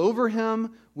to rule over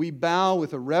him. We bow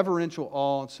with a reverential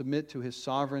awe and submit to his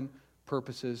sovereign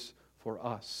purposes for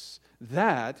us.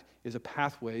 That is a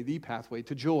pathway, the pathway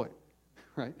to joy.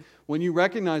 Right? When you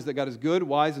recognize that God is good,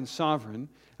 wise, and sovereign,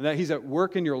 and that he's at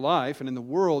work in your life and in the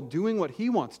world doing what he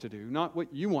wants to do, not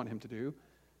what you want him to do,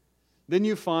 then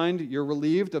you find you're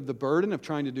relieved of the burden of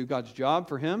trying to do God's job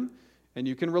for him, and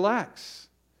you can relax.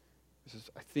 This is,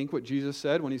 I think, what Jesus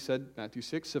said when he said, Matthew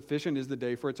 6, sufficient is the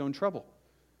day for its own trouble.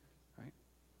 Right?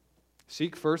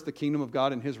 Seek first the kingdom of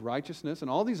God and his righteousness, and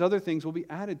all these other things will be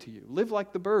added to you. Live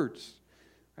like the birds.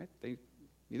 Right? They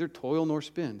neither toil nor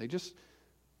spin. They just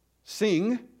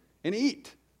sing and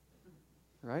eat.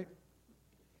 Right?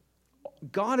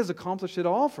 God has accomplished it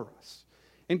all for us.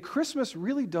 And Christmas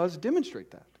really does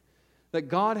demonstrate that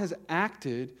God has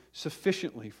acted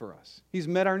sufficiently for us. He's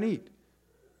met our need,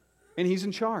 and He's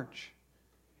in charge.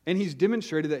 And He's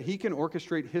demonstrated that He can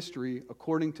orchestrate history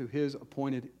according to His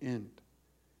appointed end.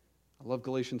 I love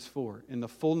Galatians 4. In the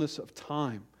fullness of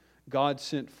time, God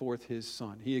sent forth His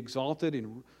Son. He exalted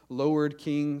and lowered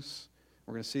kings.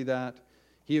 We're going to see that.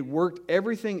 He had worked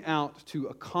everything out to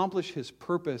accomplish His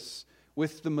purpose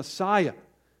with the Messiah.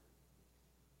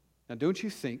 Now, don't you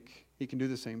think He can do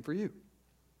the same for you?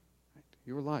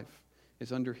 Your life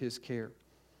is under His care.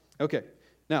 Okay,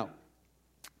 now,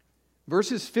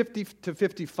 verses 50 to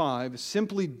 55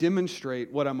 simply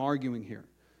demonstrate what I'm arguing here.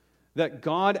 That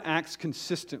God acts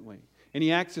consistently, and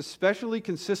He acts especially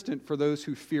consistent for those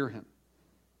who fear Him.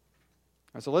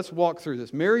 All right, so let's walk through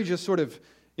this. Mary just sort of,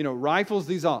 rifles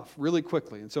these off really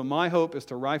quickly. And so my hope is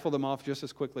to rifle them off just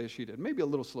as quickly as she did. Maybe a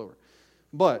little slower.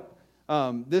 But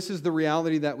this is the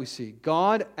reality that we see.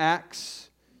 God acts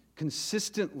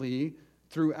consistently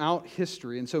throughout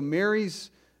history. And so Mary's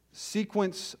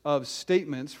sequence of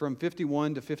statements from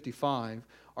 51 to 55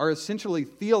 are essentially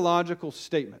theological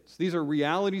statements. These are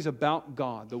realities about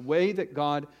God, the way that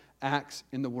God acts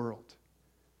in the world.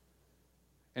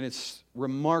 And it's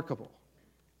remarkable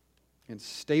and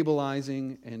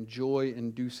stabilizing and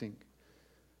joy-inducing.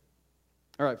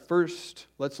 All right, first,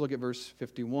 let's look at verse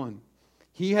 51.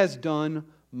 He has done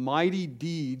mighty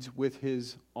deeds with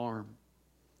His arm.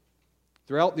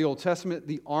 Throughout the Old Testament,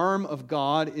 the arm of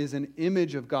God is an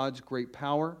image of God's great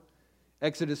power.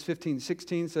 Exodus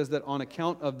 15:16 says that on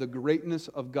account of the greatness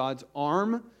of God's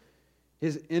arm,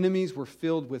 His enemies were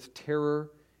filled with terror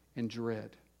and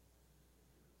dread.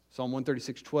 Psalm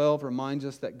 136:12 reminds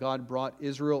us that God brought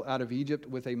Israel out of Egypt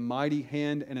with a mighty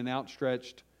hand and an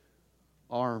outstretched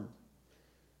arm.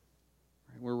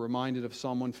 We're reminded of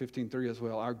Psalm 115:3 as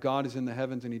well. Our God is in the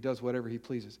heavens and He does whatever He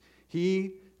pleases.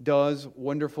 He does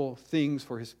wonderful things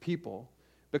for His people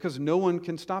because no one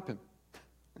can stop Him.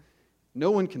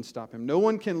 No one can stop Him. No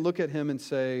one can look at Him and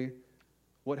say,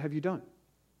 "What have you done?"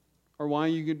 Or "Why are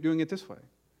you doing it this way?"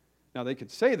 Now they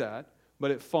could say that,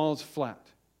 but it falls flat.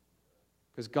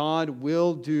 Because God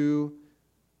will do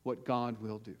what God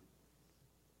will do.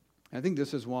 I think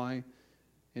this is why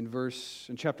in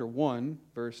chapter 1,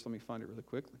 let me find it really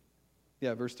quickly.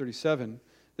 Yeah, verse 37.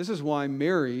 This is why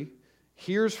Mary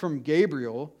hears from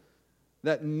Gabriel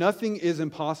that nothing is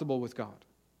impossible with God.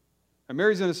 And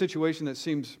Mary's in a situation that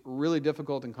seems really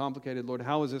difficult and complicated. Lord,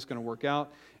 how is this going to work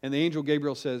out? And the angel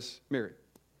Gabriel says, Mary,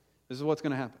 this is what's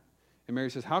going to happen. And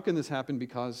Mary says, how can this happen?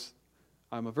 Because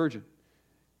I'm a virgin.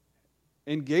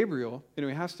 And Gabriel, he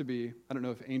has to be, I don't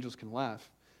know if angels can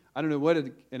laugh. I don't know what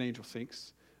an angel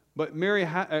thinks. But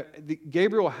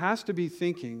Gabriel has to be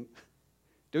thinking,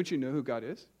 don't you know who God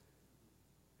is?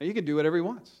 And He can do whatever He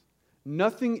wants.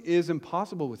 Nothing is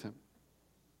impossible with Him.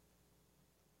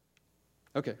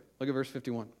 Okay, look at verse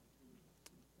 51.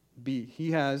 B,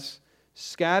 He has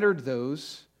scattered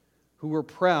those who were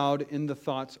proud in the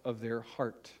thoughts of their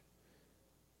heart.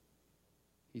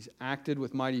 He's acted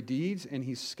with mighty deeds, and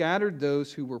He's scattered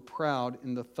those who were proud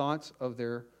in the thoughts of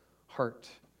their heart.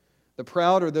 The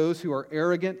proud are those who are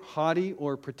arrogant, haughty,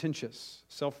 or pretentious,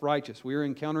 self-righteous. We are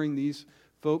encountering these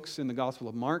folks in the Gospel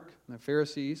of Mark, the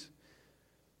Pharisees.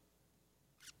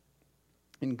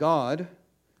 And God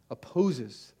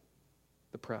opposes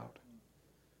the proud.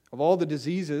 Of all the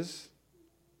diseases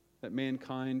that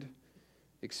mankind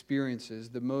experiences,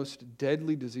 the most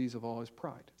deadly disease of all is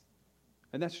pride.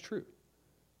 And that's true.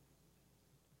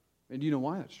 And do you know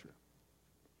why that's true?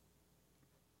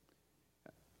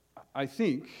 I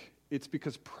think it's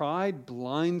because pride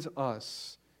blinds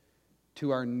us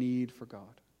to our need for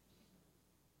God.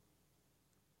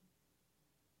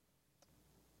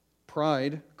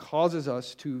 Pride causes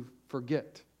us to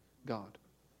forget God.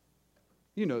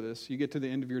 You know this. You get to the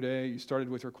end of your day, you started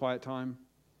with your quiet time,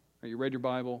 or you read your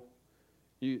Bible,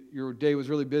 your day was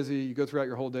really busy, you go throughout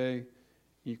your whole day,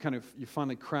 you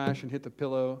finally crash and hit the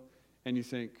pillow, and you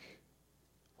think,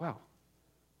 wow,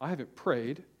 I haven't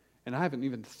prayed, and I haven't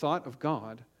even thought of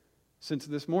God since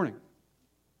this morning.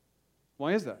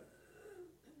 Why is that?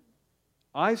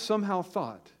 I somehow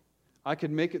thought I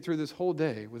could make it through this whole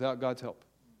day without God's help.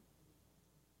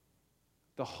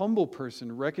 The humble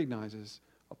person recognizes,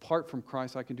 apart from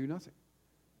Christ, I can do nothing.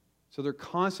 So they're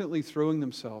constantly throwing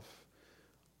themselves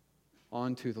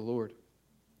onto the Lord.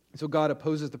 So God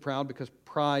opposes the proud because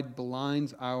pride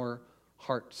blinds our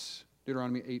hearts.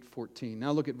 Deuteronomy 8:14.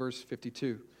 Now look at verse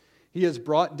 52. He has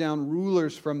brought down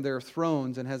rulers from their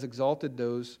thrones and has exalted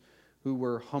those who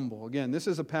were humble. Again, this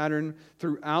is a pattern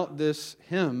throughout this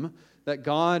hymn that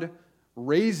God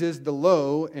raises the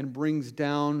low and brings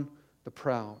down the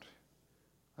proud.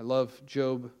 I love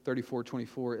Job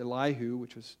 34:24. Elihu,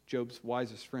 which was Job's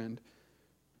wisest friend,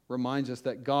 reminds us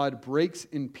that God breaks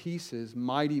in pieces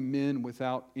mighty men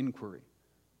without inquiry.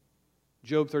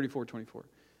 Job 34:24.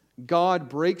 God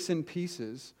breaks in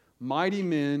pieces mighty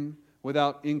men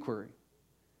without inquiry.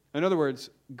 In other words,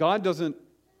 God doesn't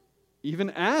even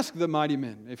ask the mighty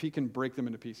men if he can break them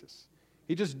into pieces.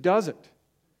 He just does it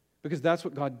because that's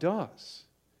what God does.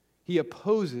 He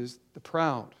opposes the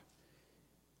proud.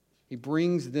 He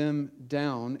brings them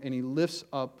down and he lifts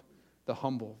up the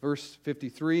humble. Verse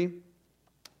 53,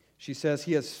 she says,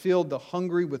 he has filled the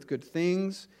hungry with good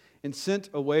things and sent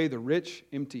away the rich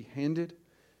empty-handed.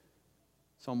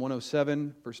 Psalm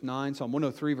 107, verse 9, Psalm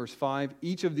 103, verse 5.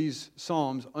 Each of these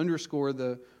psalms underscore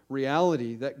the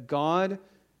reality that God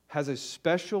has a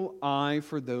special eye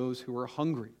for those who are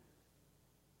hungry,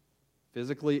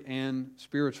 physically and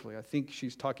spiritually. I think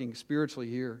she's talking spiritually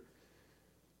here.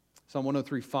 Psalm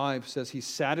 103:5 says, he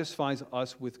satisfies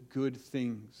us with good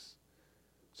things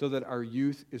so that our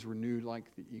youth is renewed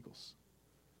like the eagles.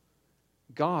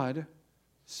 God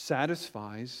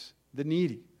satisfies the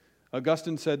needy.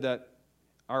 Augustine said that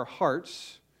our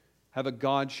hearts have a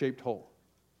God-shaped hole.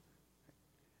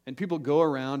 And people go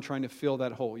around trying to fill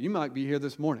that hole. You might be here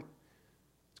this morning.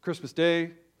 It's Christmas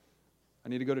Day. I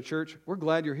need to go to church. We're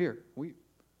glad you're here.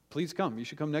 Please come. You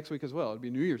should come next week as well. It'll be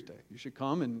New Year's Day. You should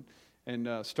come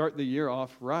and start the year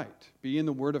off right. Be in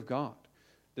the Word of God.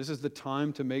 This is the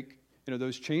time to make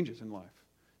those changes in life.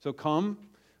 So come.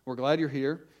 We're glad you're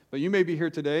here. But you may be here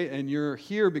today, and you're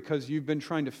here because you've been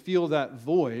trying to feel that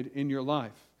void in your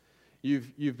life.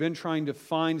 You've been trying to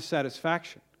find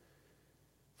satisfaction.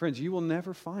 Friends, you will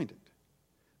never find it.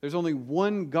 There's only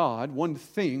one God, one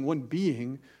thing, one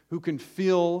being who can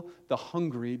fill the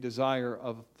hungry desire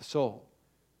of the soul,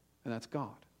 and that's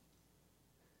God.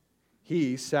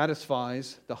 He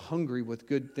satisfies the hungry with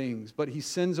good things, but he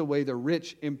sends away the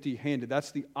rich empty-handed.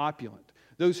 That's the opulent.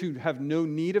 Those who have no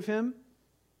need of him,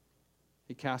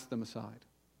 he casts them aside.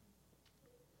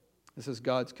 This is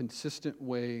God's consistent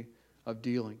way of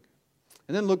dealing.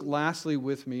 And then look lastly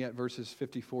with me at verses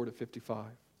 54 to 55.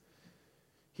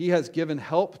 He has given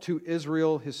help to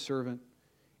Israel, his servant,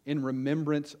 in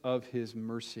remembrance of his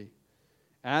mercy,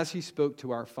 as he spoke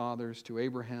to our fathers, to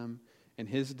Abraham and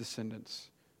his descendants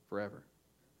forever.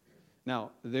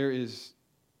 Now, there is,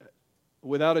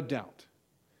 without a doubt,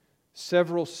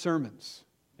 several sermons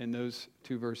in those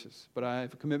two verses, but I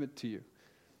have a commitment to you,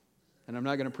 and I'm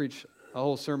not going to preach a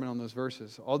whole sermon on those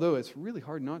verses, although it's really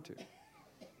hard not to.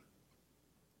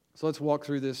 So let's walk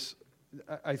through this.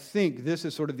 I think this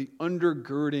is sort of the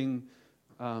undergirding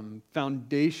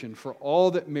foundation for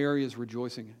all that Mary is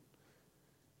rejoicing in.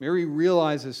 Mary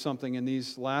realizes something in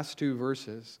these last two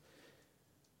verses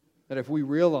that if we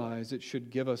realize, it should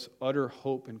give us utter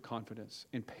hope and confidence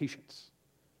and patience.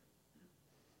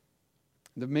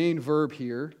 The main verb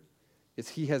here is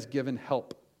he has given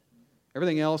help.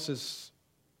 Everything else is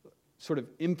sort of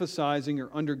emphasizing or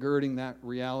undergirding that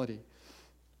reality.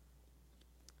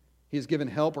 He has given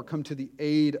help or come to the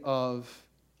aid of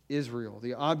Israel.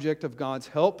 The object of God's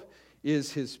help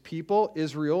is his people,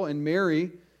 Israel, and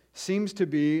Mary seems to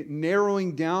be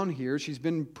narrowing down here. She's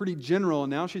been pretty general,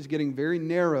 and now she's getting very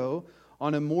narrow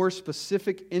on a more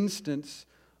specific instance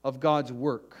of God's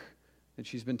work that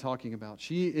she's been talking about.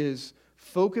 She is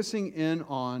focusing in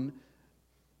on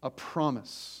a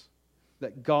promise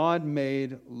that God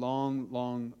made long,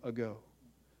 long ago.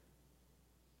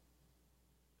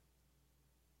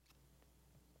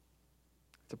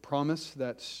 The promise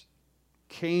that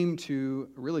came to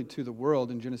the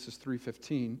world in Genesis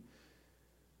 3:15,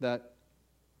 that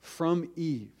from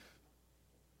Eve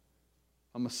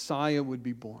a Messiah would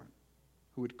be born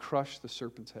who would crush the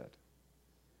serpent's head.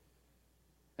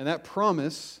 And that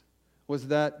promise was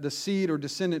that the seed or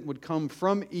descendant would come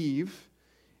from Eve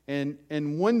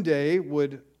and one day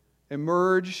would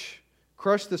emerge,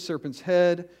 crush the serpent's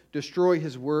head, destroy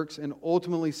his works, and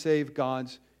ultimately save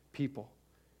God's people.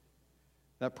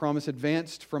 That promise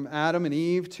advanced from Adam and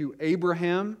Eve to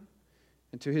Abraham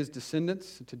and to his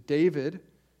descendants, and to David.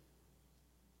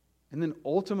 And then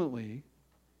ultimately,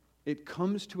 it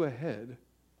comes to a head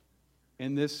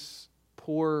in this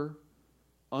poor,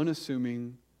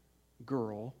 unassuming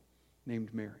girl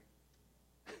named Mary.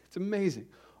 It's amazing.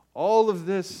 All of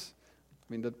this,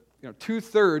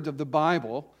 2/3 of the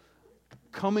Bible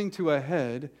coming to a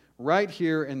head right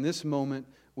here in this moment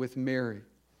with Mary.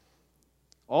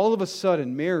 All of a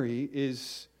sudden, Mary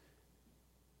is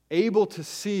able to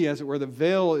see, as it were, the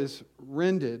veil is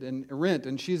rent,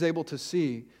 and she's able to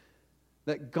see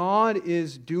that God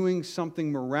is doing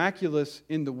something miraculous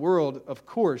in the world. Of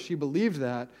course, she believed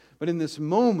that. But in this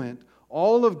moment,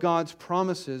 all of God's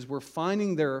promises were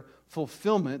finding their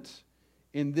fulfillment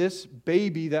in this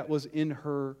baby that was in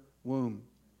her womb.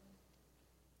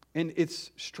 And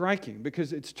it's striking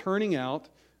because it's turning out,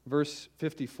 verse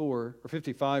 54, or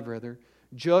 55 rather,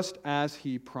 just as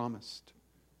He promised.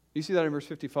 You see that in verse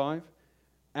 55?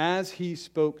 As He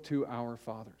spoke to our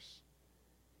fathers.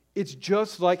 It's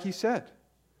just like He said.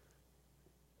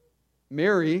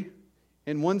 Mary,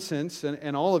 in one sense,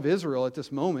 and all of Israel at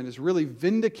this moment, is really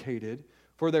vindicated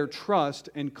for their trust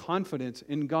and confidence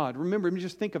in God. Remember,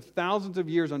 just think of thousands of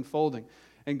years unfolding,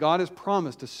 and God has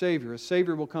promised a Savior. A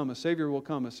Savior will come, a Savior will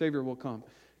come, a Savior will come.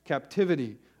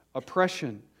 Captivity,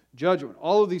 oppression, judgment,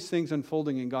 all of these things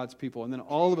unfolding in God's people. And then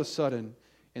all of a sudden,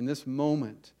 in this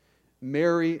moment,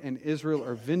 Mary and Israel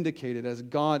are vindicated as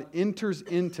God enters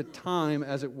into time,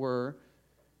 as it were,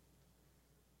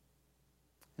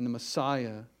 and the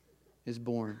Messiah is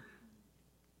born.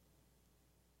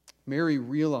 Mary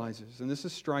realizes, and this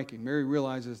is striking, Mary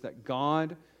realizes that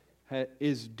God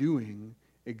is doing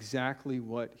exactly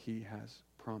what He has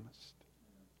promised.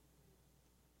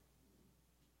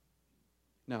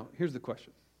 Now, here's the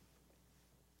question.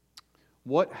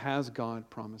 What has God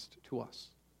promised to us?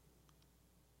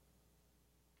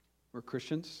 We're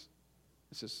Christians.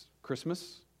 This is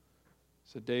Christmas.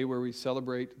 It's a day where we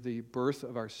celebrate the birth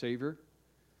of our Savior.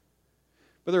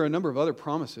 But there are a number of other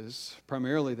promises,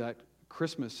 primarily that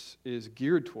Christmas is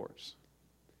geared towards.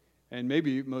 And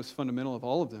maybe most fundamental of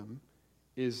all of them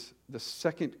is the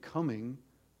second coming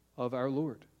of our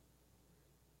Lord.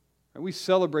 And we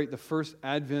celebrate the first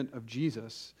advent of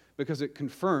Jesus because it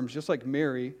confirms, just like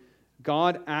Mary,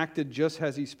 God acted just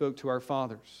as He spoke to our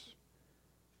fathers.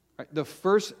 The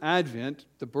first advent,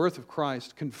 the birth of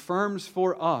Christ, confirms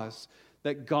for us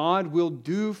that God will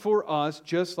do for us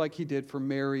just like He did for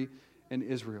Mary and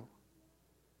Israel.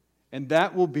 And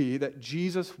that will be that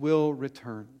Jesus will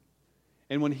return.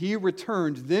 And when He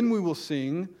returns, then we will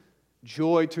sing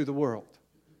joy to the world.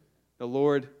 The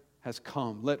Lord has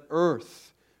come. Let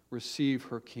earth receive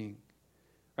her King.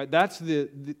 Right?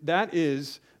 That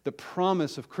is the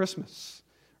promise of Christmas.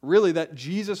 Really, that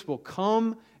Jesus will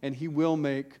come and He will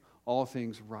make all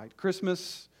things right.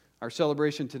 Christmas, our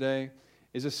celebration today,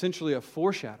 is essentially a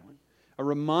foreshadowing, a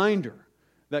reminder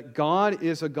that God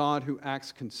is a God who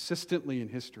acts consistently in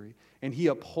history, and He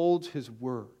upholds His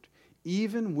word,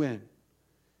 even when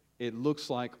it looks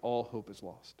like all hope is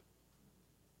lost.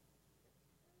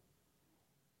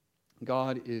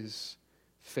 God is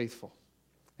faithful.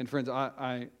 And friends,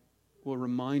 I will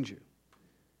remind you,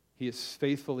 He is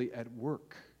faithfully at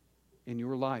work in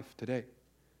your life today.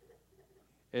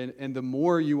 And the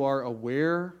more you are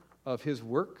aware of His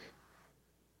work,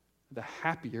 the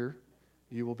happier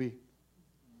you will be.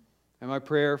 And my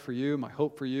prayer for you, my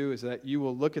hope for you, is that you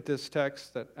will look at this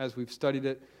text, that as we've studied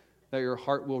it, that your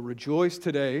heart will rejoice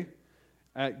today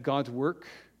at God's work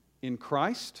in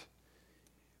Christ.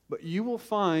 But you will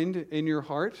find in your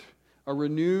heart a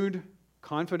renewed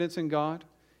confidence in God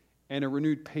and a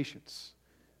renewed patience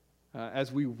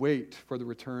as we wait for the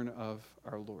return of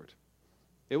our Lord.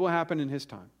 It will happen in His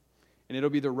time, and it'll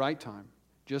be the right time,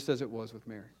 just as it was with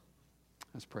Mary.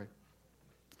 Let's pray.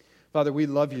 Father, we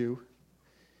love You,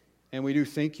 and we do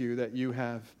thank You that You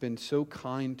have been so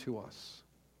kind to us.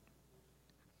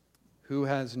 Who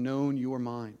has known Your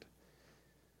mind?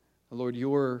 Lord,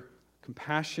 Your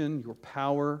compassion, Your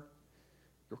power,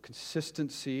 Your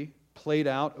consistency played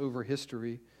out over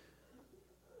history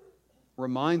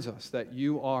reminds us that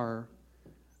You are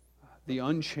the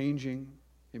unchanging,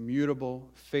 immutable,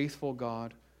 faithful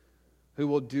God who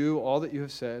will do all that You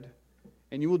have said,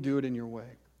 and You will do it in Your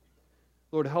way.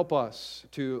 Lord, help us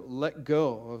to let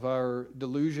go of our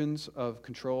delusions of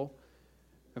control,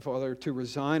 and Father, to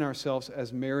resign ourselves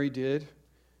as Mary did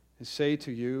and say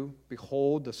to You,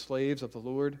 behold the slaves of the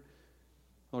Lord.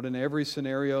 Lord, in every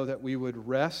scenario that we would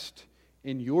rest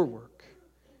in Your work,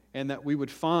 and that we would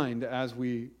find as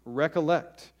we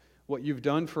recollect what You've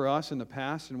done for us in the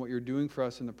past and what You're doing for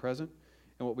us in the present,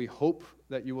 and what we hope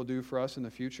that You will do for us in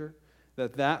the future,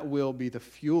 that will be the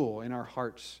fuel in our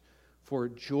hearts for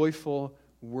joyful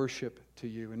worship to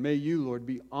You. And may You, Lord,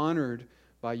 be honored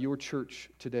by Your church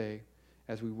today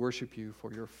as we worship You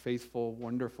for Your faithful,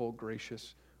 wonderful,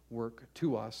 gracious work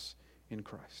to us in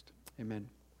Christ.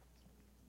 Amen.